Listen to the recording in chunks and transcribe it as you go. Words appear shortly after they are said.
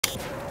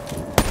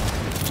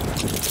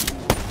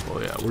Oh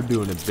yeah, we're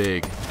doing it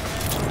big.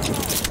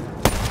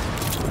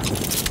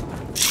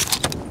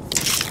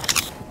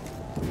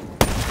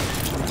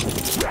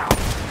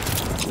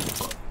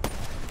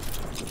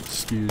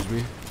 Excuse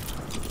me.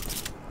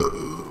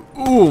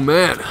 Ooh,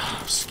 man.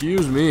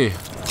 Excuse me.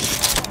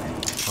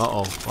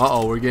 Uh-oh.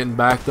 Uh-oh, we're getting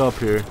backed up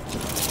here.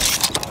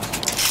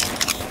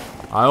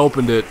 I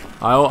opened it.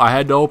 I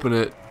had to open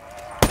it.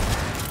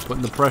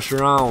 Putting the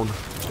pressure on.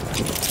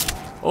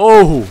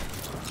 Oh!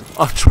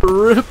 A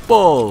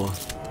triple!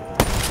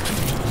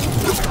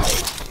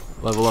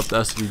 Level up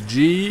the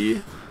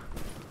SVG.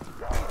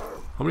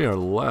 How many are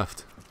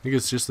left? I think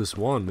it's just this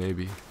one,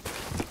 maybe.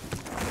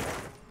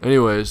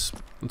 Anyways,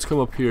 let's come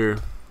up here.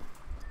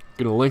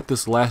 Gonna link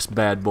this last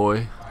bad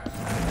boy.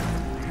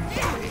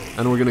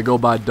 And we're gonna go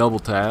by double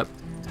tap.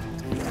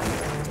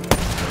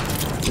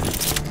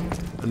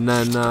 And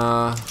then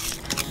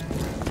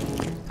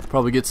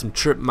probably get some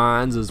trip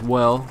mines as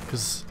well,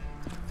 because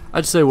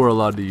I'd say we're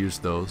allowed to use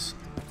those.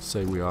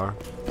 Say we are.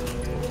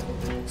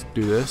 Let's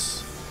do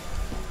this.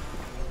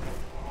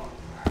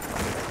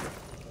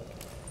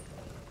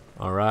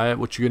 Alright,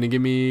 what you gonna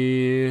give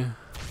me?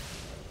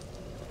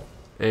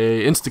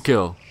 A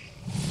insta-kill.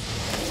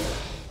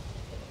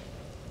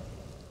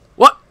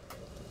 What?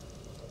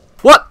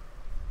 What?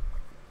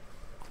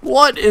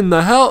 What in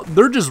the hell?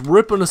 They're just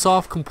ripping us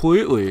off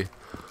completely.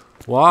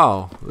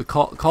 Wow, the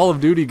Call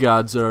of Duty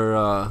gods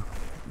are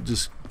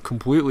just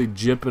completely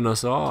jipping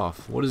us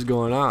off. What is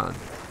going on?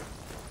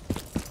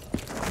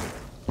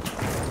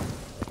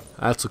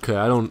 That's okay.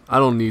 I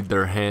don't need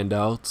their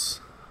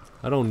handouts.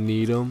 I don't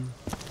need them.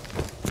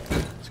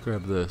 Let's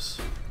grab this.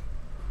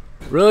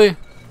 Really?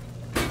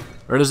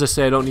 Or does it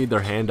say I don't need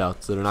their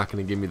handouts? That they're not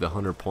going to give me the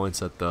 100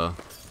 points at the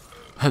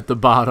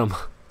bottom.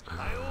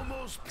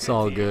 It's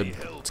all good.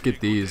 Let's get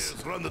these.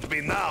 Alright,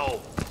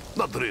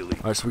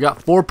 so we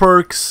got 4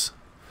 perks.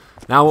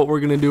 Now what we're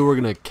going to do, we're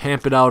going to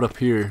camp it out up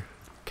here.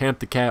 Camp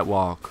the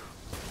catwalk.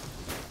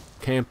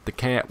 Camp the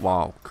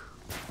catwalk.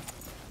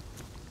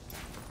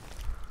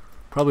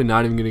 Probably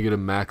not even going to get a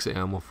max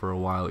ammo for a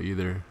while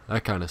either.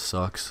 That kind of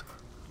sucks.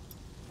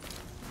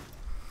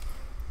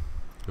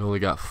 We only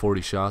got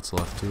 40 shots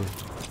left too.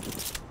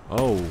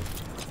 Oh,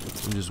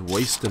 I'm just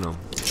wasting them.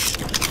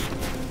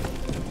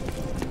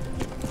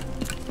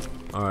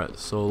 Alright,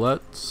 so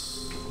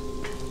let's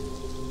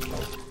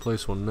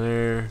place one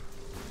there.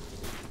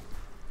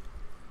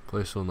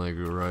 Place one like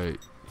right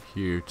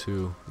here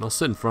too. And I'll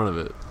sit in front of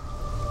it.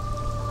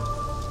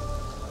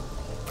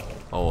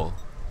 Oh well.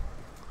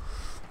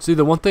 See,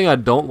 the one thing I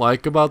don't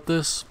like about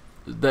this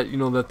is that, you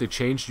know, that they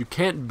changed. You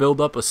can't build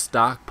up a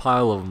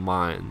stockpile of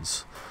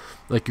mines.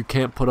 Like, you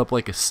can't put up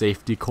like a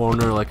safety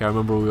corner. Like, I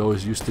remember we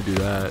always used to do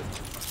that.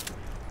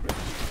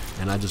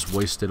 And I just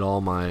wasted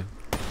all my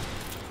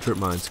trip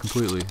mines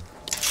completely.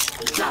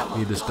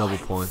 Need this double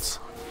points.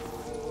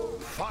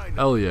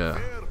 Hell yeah.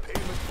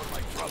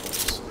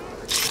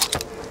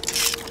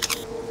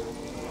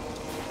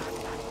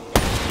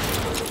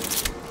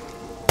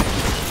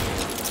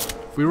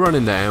 If we run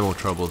into ammo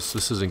troubles,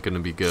 this isn't going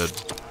to be good.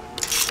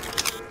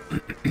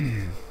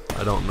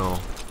 I don't know.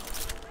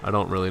 I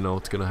don't really know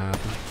what's going to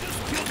happen.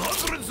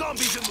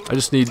 I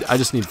just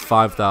need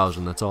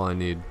 5,000. That's all I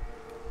need.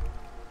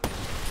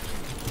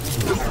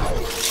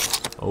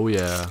 Oh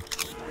yeah.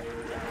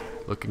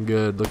 Looking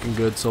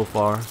good so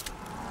far.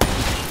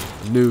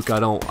 A nuke, I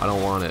don't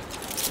want it.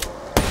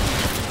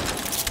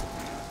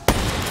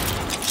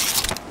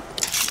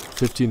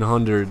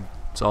 1,500.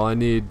 That's all I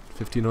need.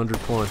 1,500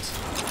 points.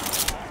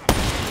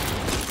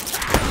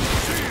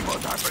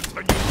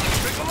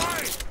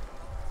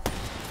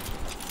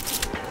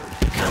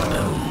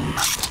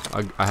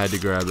 I had to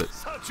grab it.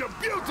 Such a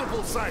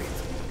beautiful sight.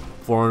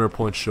 400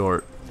 points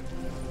short.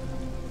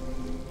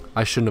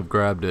 I shouldn't have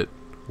grabbed it.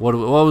 What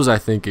was I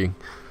thinking?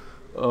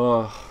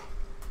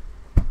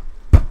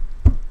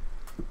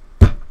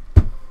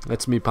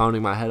 That's me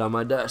pounding my head on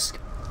my desk.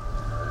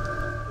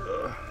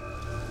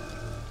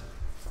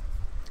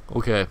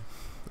 Okay.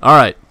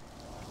 Alright.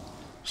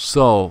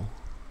 So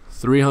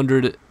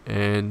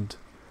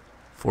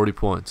 340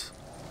 points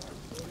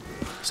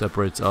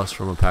separates us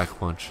from a pack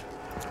punch.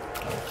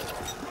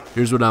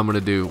 Here's what I'm gonna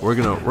do. We're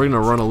gonna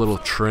run a little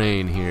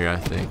train here, I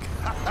think.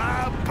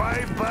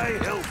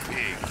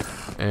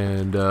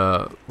 And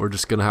we're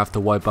just gonna have to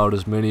wipe out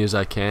as many as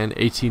I can.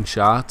 18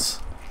 shots.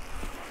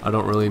 I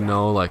don't really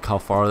know like how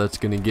far that's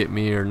gonna get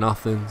me or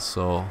nothing.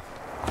 So.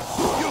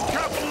 You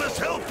capitalist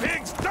hell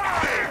pigs,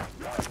 die!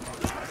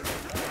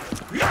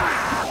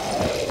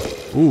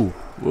 Ooh,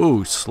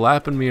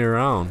 slapping me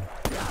around.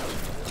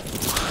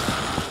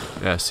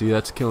 Yeah, see,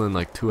 that's killing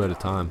like 2 at a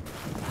time.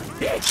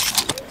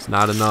 It's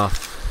not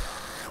enough.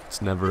 It's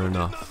never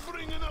enough.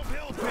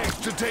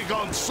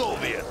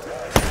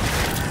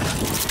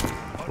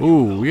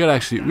 Ooh, we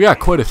got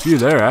quite a few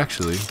there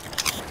actually.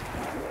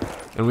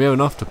 And we have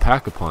enough to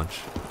pack a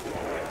punch.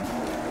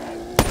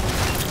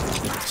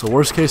 So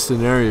worst case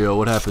scenario,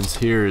 what happens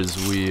here is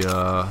we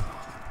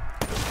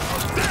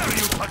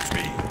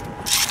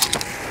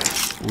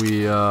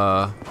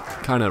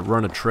kind of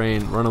run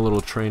a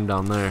little train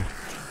down there.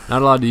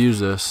 Not allowed to use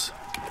this.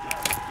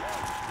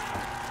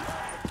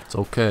 It's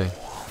okay.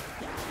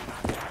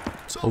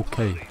 It's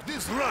okay.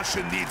 This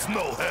Russian needs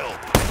no help.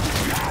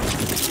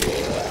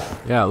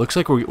 Yeah, it looks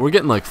like we're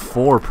getting like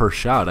 4 per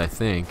shot, I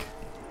think.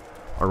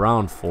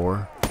 Around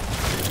 4.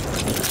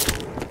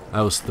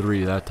 That was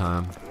 3 that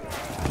time.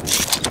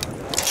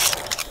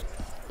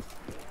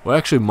 We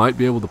actually might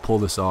be able to pull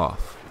this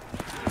off.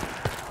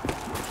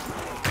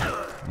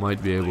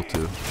 Might be able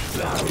to.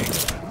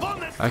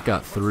 I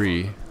got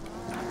 3.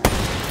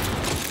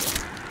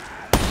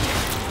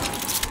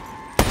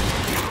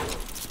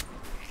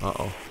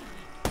 Uh-oh.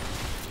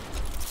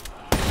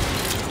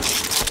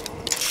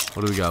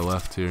 What do we got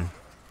left here?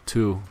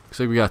 2. Looks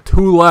like we got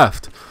 2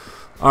 left.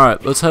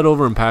 Alright, let's head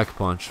over and pack a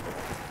punch.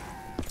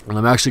 And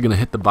I'm actually going to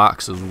hit the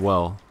box as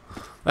well.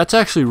 That's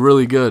actually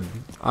really good.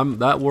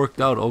 That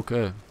worked out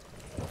okay.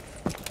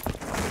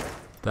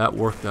 That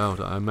worked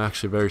out. I'm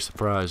actually very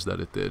surprised that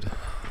it did.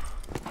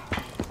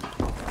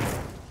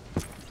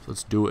 So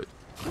let's do it.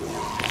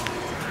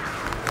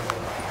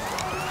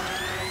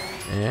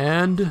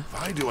 And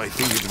Why do I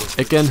think it was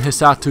Eken to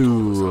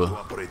Hisatu.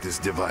 operate this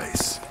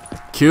device?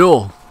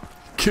 Kill.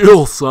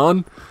 Kill,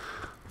 son.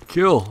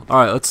 Kill.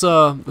 Alright, let's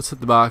hit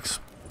the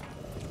box.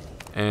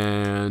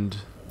 And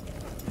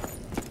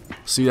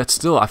see, that's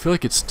still, I feel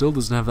like it still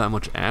doesn't have that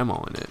much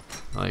ammo in it.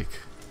 Like,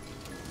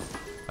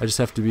 I just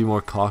have to be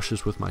more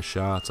cautious with my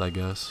shots, I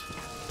guess.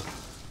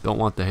 Don't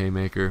want the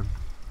haymaker.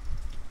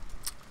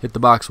 Hit the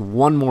box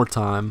one more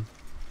time.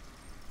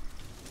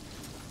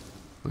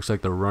 Looks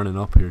like they're running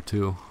up here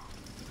too.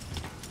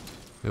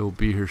 They will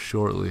be here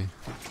shortly.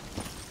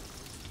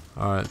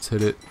 Alright, let's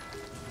hit it.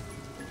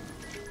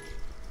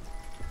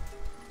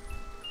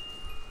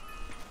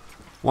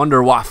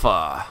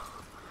 Wunderwaffe.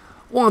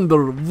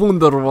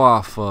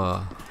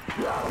 Wunderwaffe.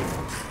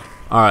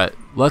 Alright,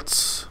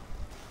 let's...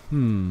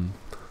 Kinda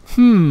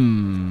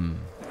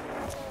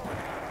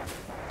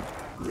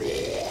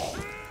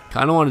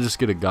want to just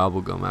get a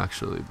gobble gum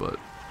actually, but...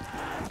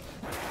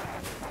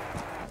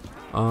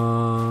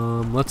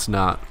 let's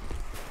not.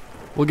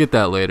 We'll get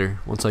that later,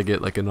 once I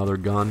get like another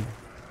gun.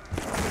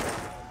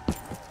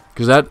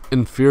 Because that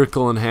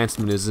empirical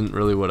enhancement isn't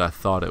really what I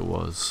thought it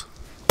was.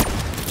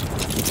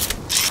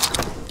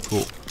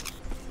 Cool.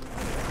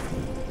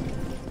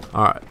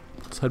 Alright,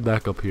 let's head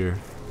back up here.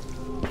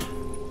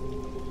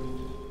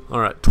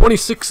 Alright,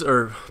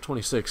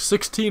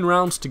 16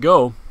 rounds to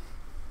go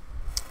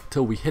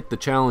till we hit the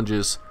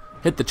challenges.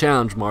 Hit the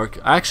challenge mark.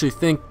 I actually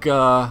think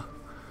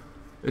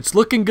it's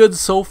looking good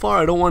so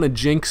far. I don't want to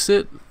jinx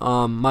it.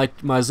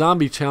 My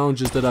zombie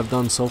challenges that I've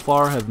done so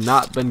far have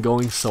not been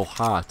going so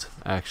hot,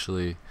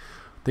 actually.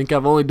 I think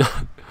I've only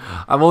done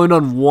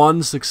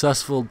one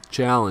successful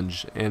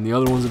challenge, and the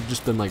other ones have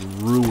just been like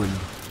ruined.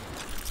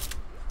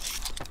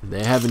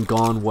 They haven't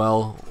gone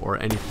well or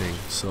anything,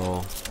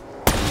 so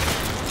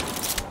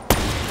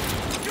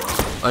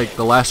like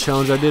the last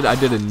challenge I did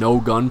a no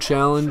gun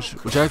challenge,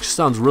 which actually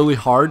sounds really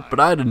hard, but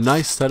I had a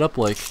nice setup.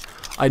 Like,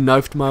 I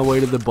knifed my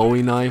way to the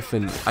Bowie knife,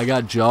 and I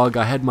got jug.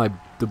 I had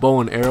the bow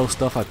and arrow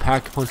stuff. I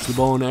pack punched the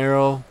bow and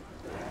arrow,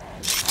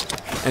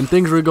 and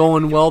things were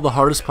going well. The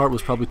hardest part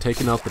was probably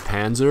taking out the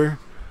Panzer,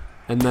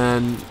 and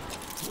then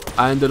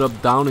I ended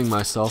up downing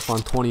myself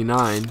on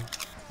 29.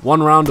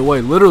 1 round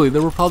away. Literally,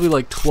 there were probably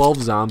like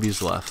 12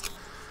 zombies left,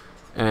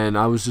 and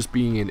I was just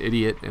being an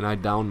idiot, and I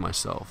downed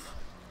myself.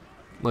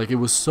 Like, it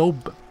was so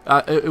bad.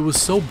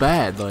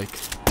 Like,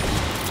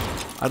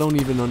 I don't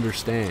even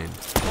understand.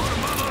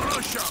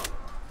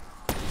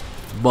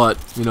 But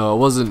you know, it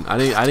wasn't. I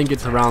didn't get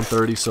to round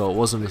 30, so it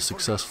wasn't a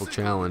successful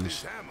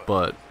challenge.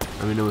 But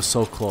I mean, it was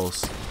so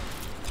close.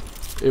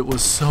 It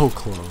was so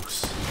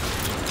close.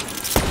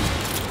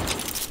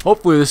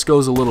 Hopefully, this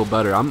goes a little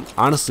better.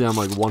 Honestly, I'm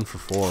like 1 for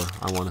 4.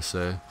 I want to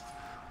say.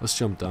 Let's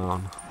jump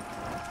down.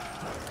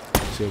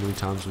 See how many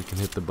times we can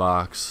hit the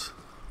box.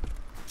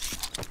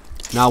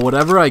 Now,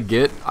 whatever I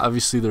get,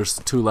 obviously there's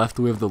 2 left.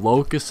 We have the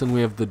Locust and we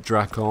have the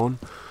Dracon.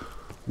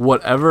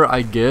 Whatever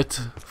I get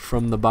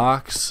from the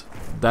box,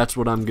 that's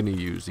what I'm going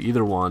to use.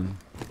 Either one.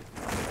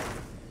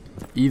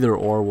 Either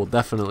or will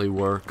definitely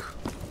work.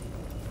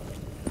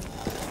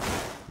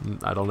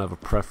 I don't have a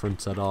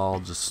preference at all.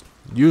 Just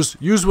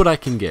use what I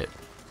can get.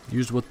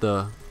 Use what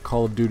the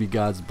Call of Duty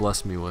gods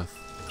bless me with.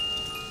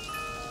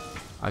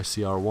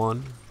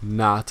 ICR-1.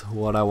 Not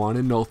what I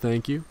wanted. No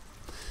thank you.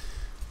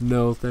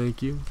 No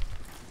thank you.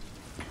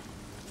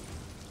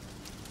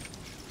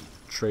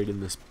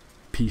 Trading this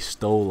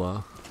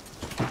pistola.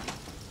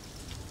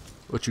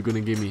 What you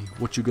gonna give me?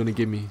 What you gonna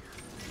give me?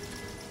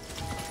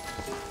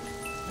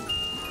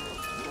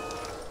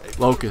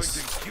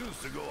 Locust.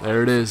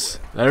 There it is.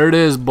 There it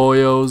is,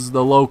 boyos.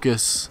 The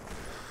Locust.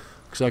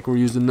 Looks like we're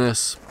using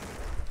this.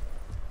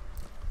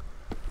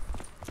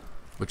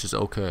 Which is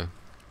okay.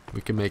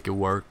 We can make it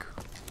work.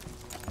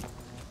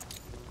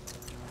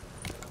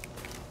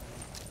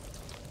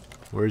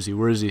 Where is he?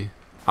 Where is he?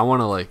 I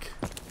wanna like...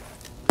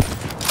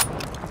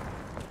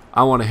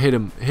 I want to hit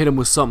him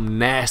with something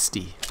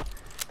nasty.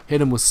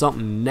 Hit him with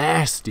something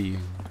nasty.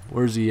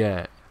 Where's he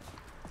at?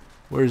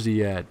 Where's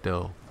he at,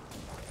 though?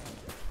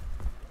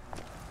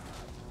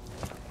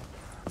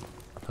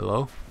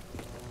 Hello?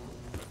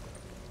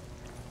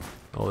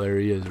 Oh, there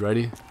he is.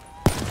 Ready?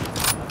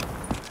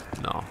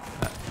 No.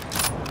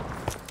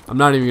 I'm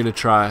not even gonna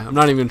try. I'm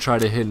not even gonna try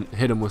to hit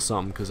him with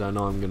something because I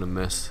know I'm gonna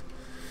miss.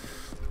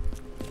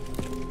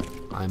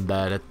 I'm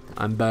bad at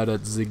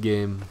the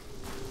game.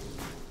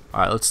 All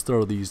right, let's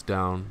throw these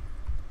down,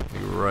 like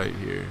right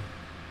here,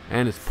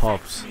 and it's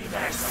pups.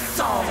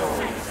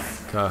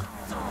 Okay.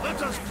 Let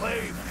us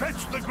play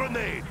fetch the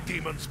grenade,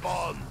 demon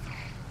spawn.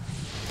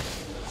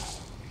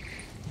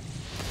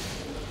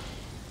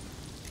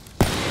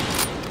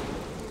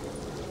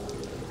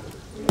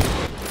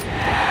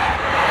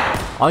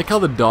 I like how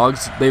the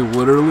dogs, they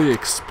literally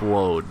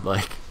explode.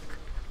 Like,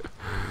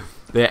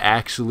 they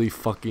actually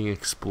fucking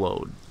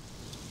explode.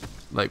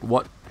 Like,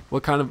 what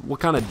kind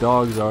of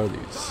dogs are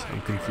these?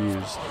 I'm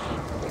confused.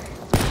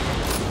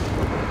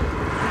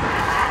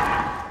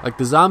 Like,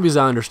 the zombies,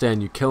 I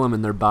understand, you kill them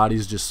and their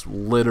bodies just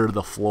litter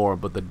the floor,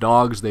 but the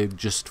dogs, they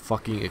just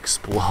fucking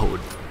explode.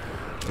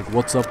 Like,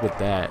 what's up with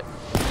that?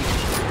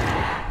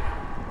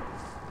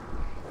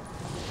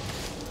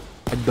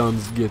 I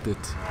don't get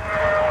it.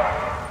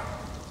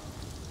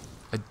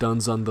 I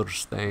don't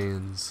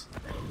understands.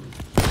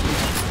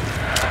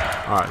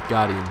 Alright,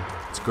 got him.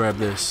 Let's grab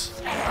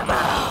this.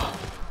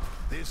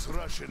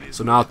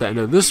 So now at the end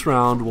of this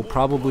round, we'll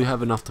probably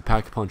have enough to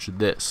pack a punch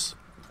this.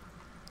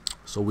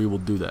 So we will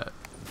do that.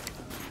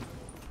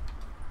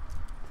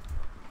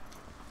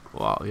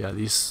 Wow, yeah,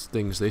 these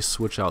things, they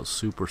switch out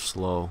super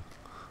slow.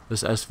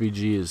 This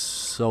SVG is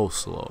so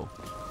slow.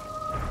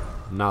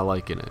 I'm not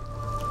liking it.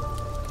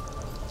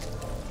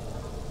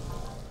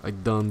 I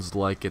don't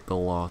like it a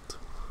lot.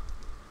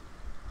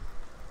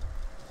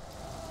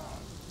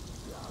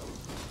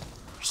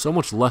 So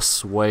much less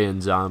sway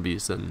in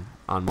zombies than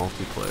on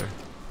multiplayer.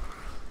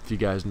 If you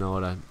guys know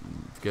what I'm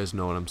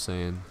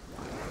saying.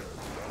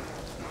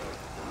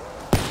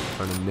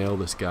 Trying to nail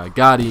this guy.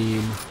 Got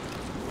him.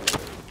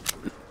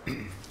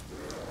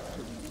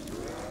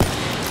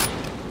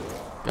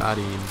 Got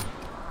him.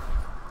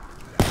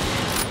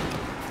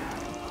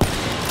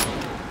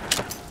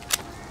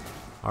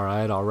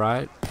 Alright,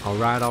 alright.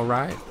 Alright,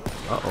 alright.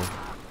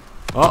 Uh-oh.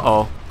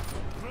 Uh-oh.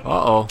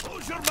 Uh-oh.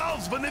 Close your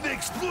mouths when they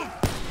explode.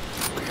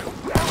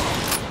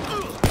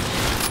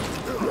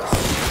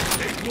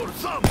 Take more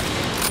thumb.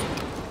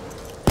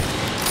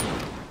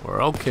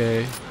 We're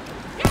okay.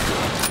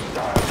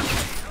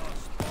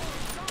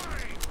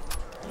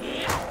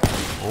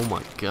 Oh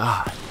my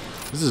god.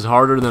 This is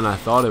harder than I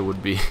thought it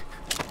would be.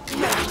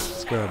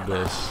 Let's grab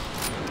this.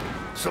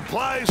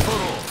 Supplies for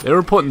all. They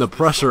were putting the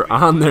pressure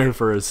on there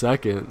for a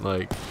second.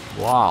 Like,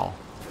 wow.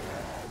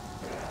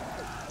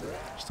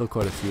 Still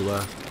quite a few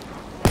left.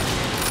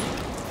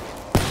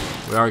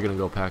 We are going to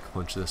go pack a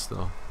punch this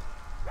though.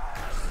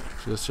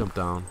 Just jump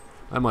down.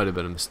 That might have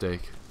been a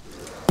mistake.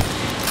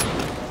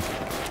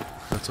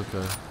 That's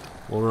okay.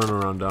 We'll run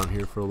around down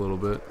here for a little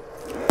bit.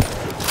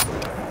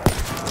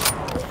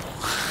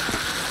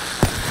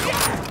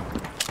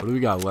 What do we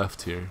got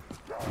left here?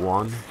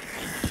 One.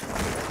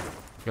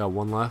 We got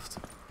one left.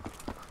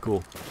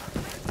 Cool.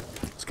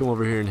 Let's come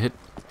over here and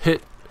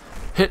hit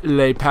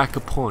lay pack a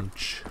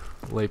punch.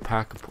 Lay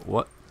pack a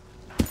what?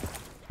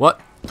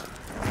 What?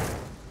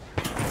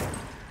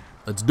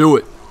 Let's do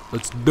it.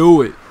 Let's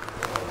do it.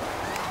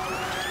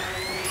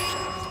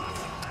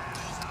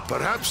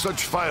 Perhaps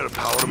such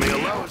firepower may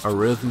allow us A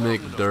rhythmic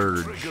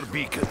dirge. trigger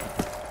beacon.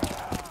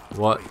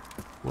 What?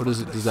 What is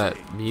it? Does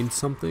that mean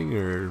something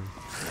or?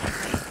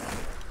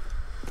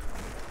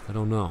 I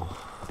don't know.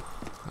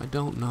 I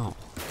don't know.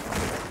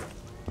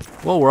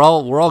 Well, we're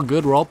all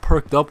good. We're all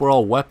perked up. We're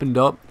all weaponed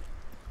up.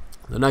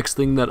 The next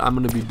thing that I'm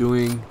gonna be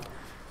doing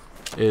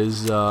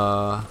is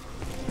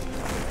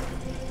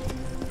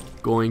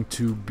going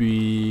to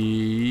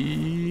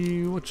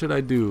be, what should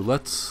I do?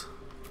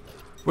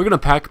 We're gonna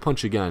pack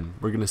punch again.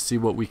 We're gonna see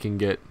what we can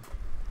get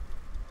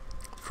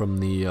from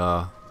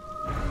the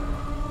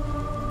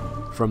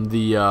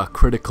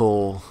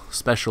critical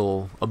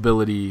special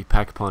ability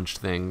pack punch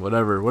thing,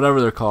 whatever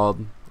they're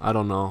called. I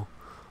don't know.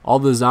 All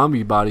the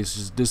zombie bodies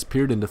just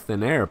disappeared into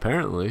thin air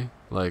apparently.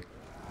 Like,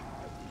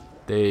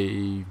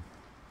 they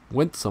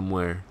went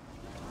somewhere.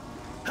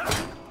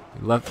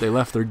 They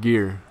left their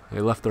gear.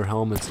 They left their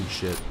helmets and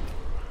shit.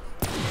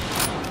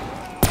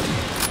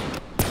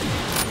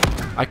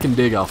 I can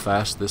dig how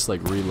fast this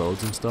like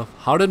reloads and stuff.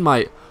 How did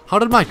my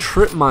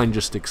trip mine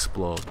just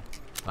explode?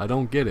 I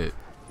don't get it.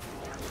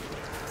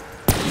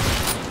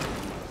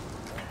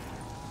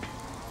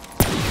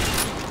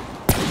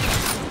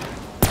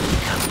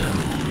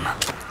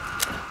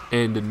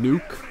 And a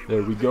nuke.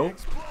 There we go.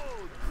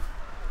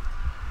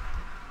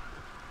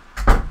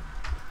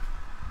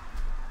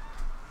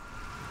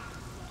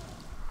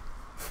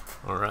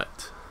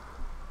 Alright.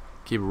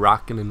 Keep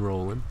rocking and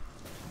rolling.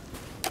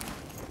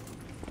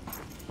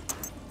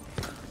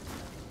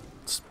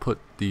 Let's put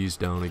these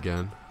down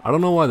again. I don't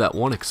know why that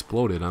one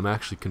exploded. I'm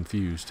actually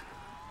confused.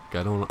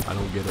 Like, I don't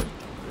get it.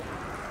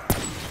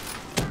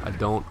 I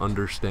don't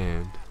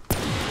understand.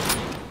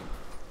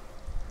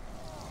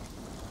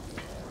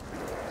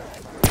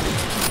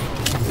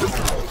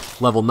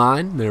 Level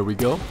 9, there we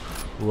go.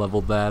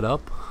 Level that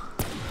up.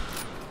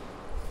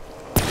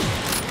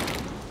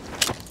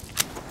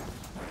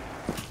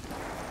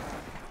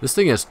 This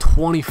thing has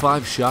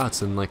 25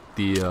 shots in like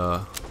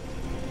the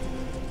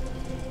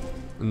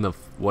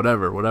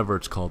whatever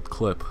it's called,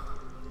 clip.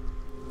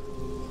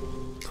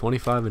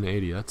 25 and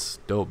 80, that's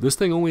dope. This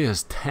thing only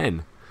has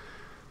 10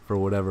 for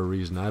whatever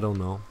reason, I don't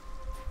know.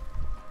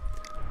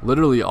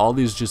 Literally all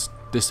these just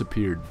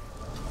disappeared.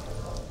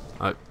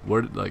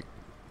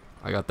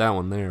 I got that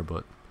one there,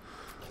 but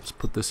let's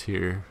put this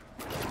here.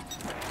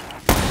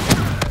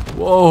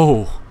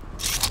 Whoa!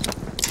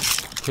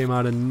 Came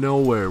out of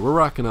nowhere. We're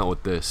rocking out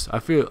with this.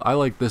 I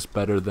like this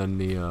better than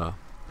the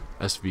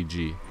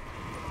SVG.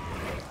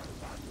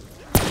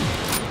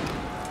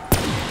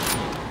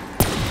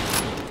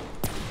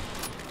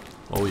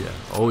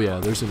 Oh yeah,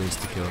 there's an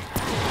insta-kill.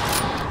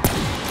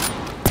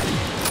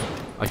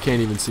 I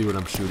can't even see what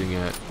I'm shooting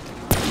at.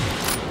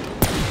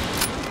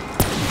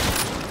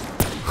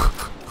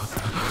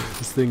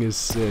 This thing is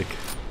sick.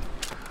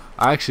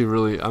 I'm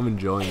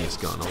enjoying this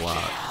gun a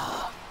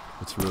lot.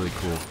 It's really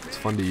cool. It's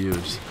fun to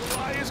use.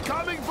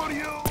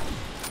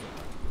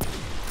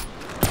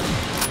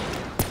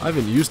 I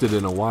haven't used it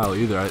in a while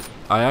either.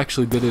 I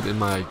actually did it in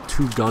my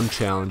 2-gun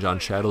challenge on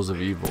Shadows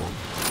of Evil.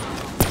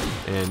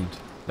 And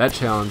that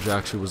challenge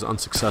actually was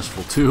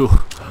unsuccessful too.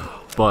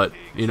 But,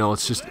 you know,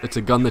 it's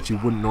a gun that you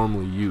wouldn't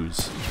normally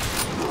use.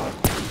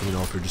 You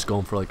know, if you're just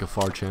going for like a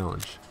far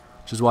challenge.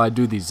 Which is why I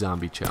do these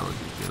zombie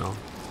challenges, you know.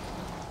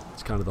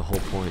 It's kind of the whole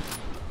point.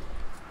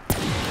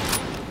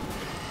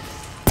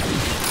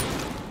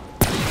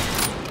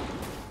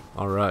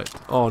 Alright.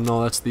 Oh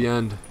no, that's the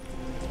end.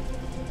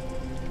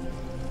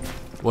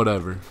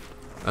 Whatever.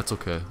 That's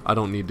okay. I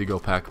don't need to go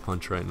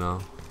Pack-a-Punch right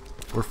now.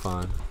 We're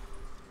fine.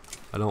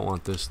 I don't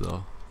want this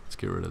though. Let's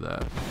get rid of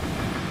that.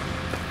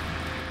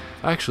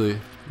 Actually,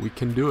 we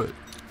can do it.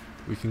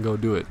 We can go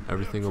do it.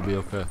 Everything will be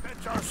okay.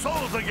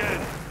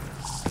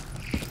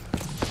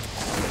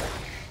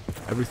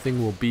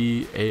 Everything will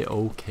be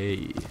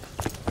a-okay.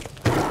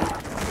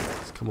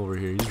 Let's come over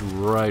here. He's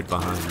right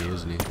behind me,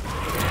 isn't he?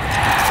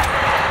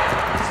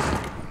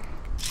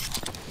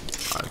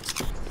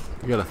 Alright.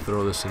 We gotta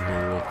throw this in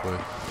here real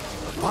quick.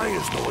 Why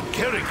is no one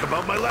caring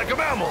about my lack of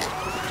ammo?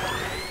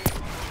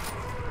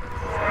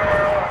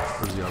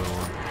 Where's the other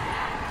one?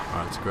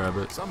 Alright, let's grab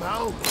it.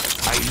 Somehow,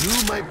 I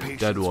knew my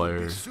patience. Dead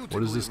wire.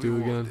 What does this do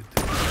again? I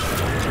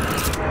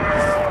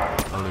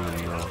don't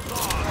even know.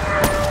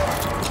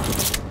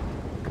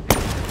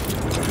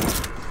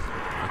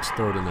 Let's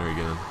throw it in there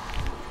again.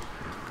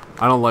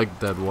 I don't like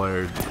dead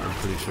wire, I'm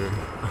pretty sure.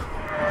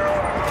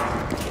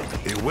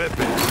 A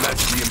weapon,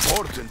 that's the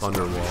important.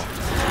 Thunderwall.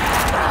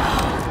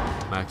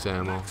 Max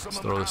ammo. Let's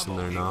throw this in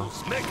there now.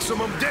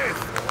 Maximum death.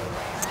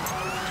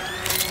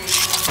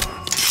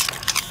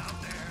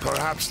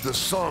 Perhaps the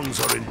songs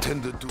are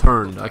intended to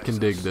Turned. I can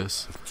dig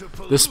this.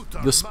 This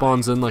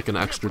spawns in like an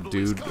extra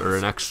dude or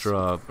an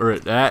extra, or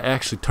it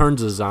actually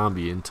turns a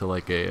zombie into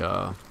like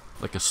a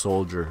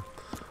soldier,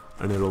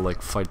 and it'll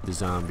like fight the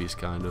zombies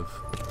kind of.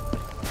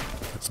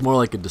 It's more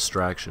like a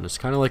distraction. It's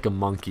kind of like a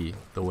monkey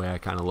the way I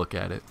kind of look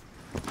at it.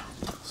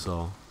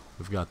 So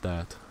we've got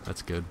that.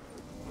 That's good.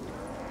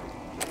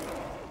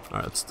 All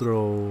right, let's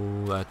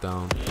throw that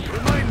down.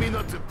 Remind me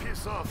not to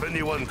piss off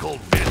anyone called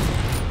Bill.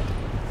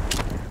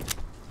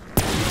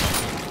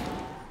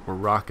 We're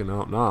rocking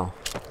out now.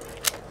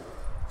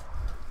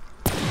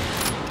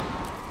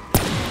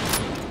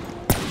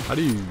 How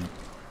do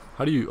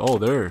you, oh,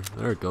 there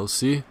it goes.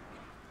 See?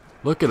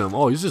 Look at him.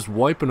 Oh, he's just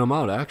wiping them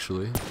out,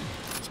 actually.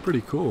 It's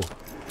pretty cool.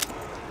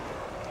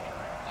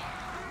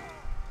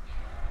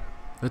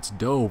 That's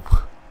dope.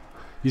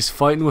 He's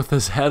fighting with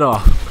his head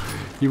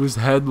off. He was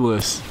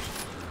headless.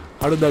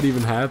 How did that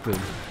even happen?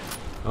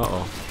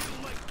 Uh-oh.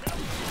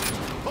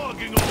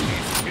 Hogging all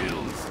these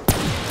kills.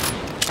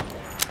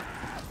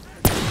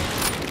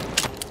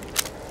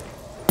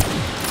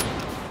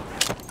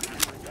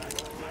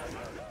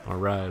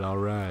 Alright,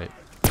 alright.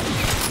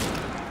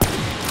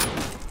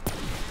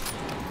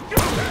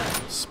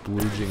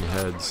 Splooging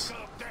heads.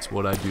 That's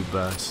what I do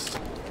best.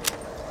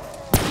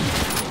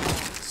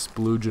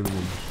 Splooging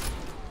them.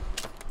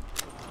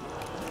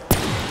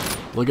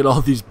 Look at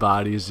all these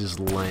bodies just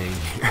laying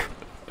here.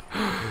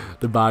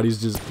 The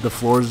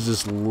floor is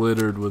just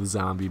littered with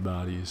zombie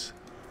bodies.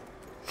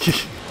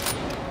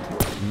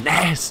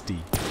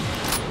 Nasty.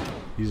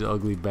 These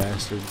ugly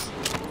bastards.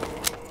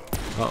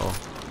 Uh-oh.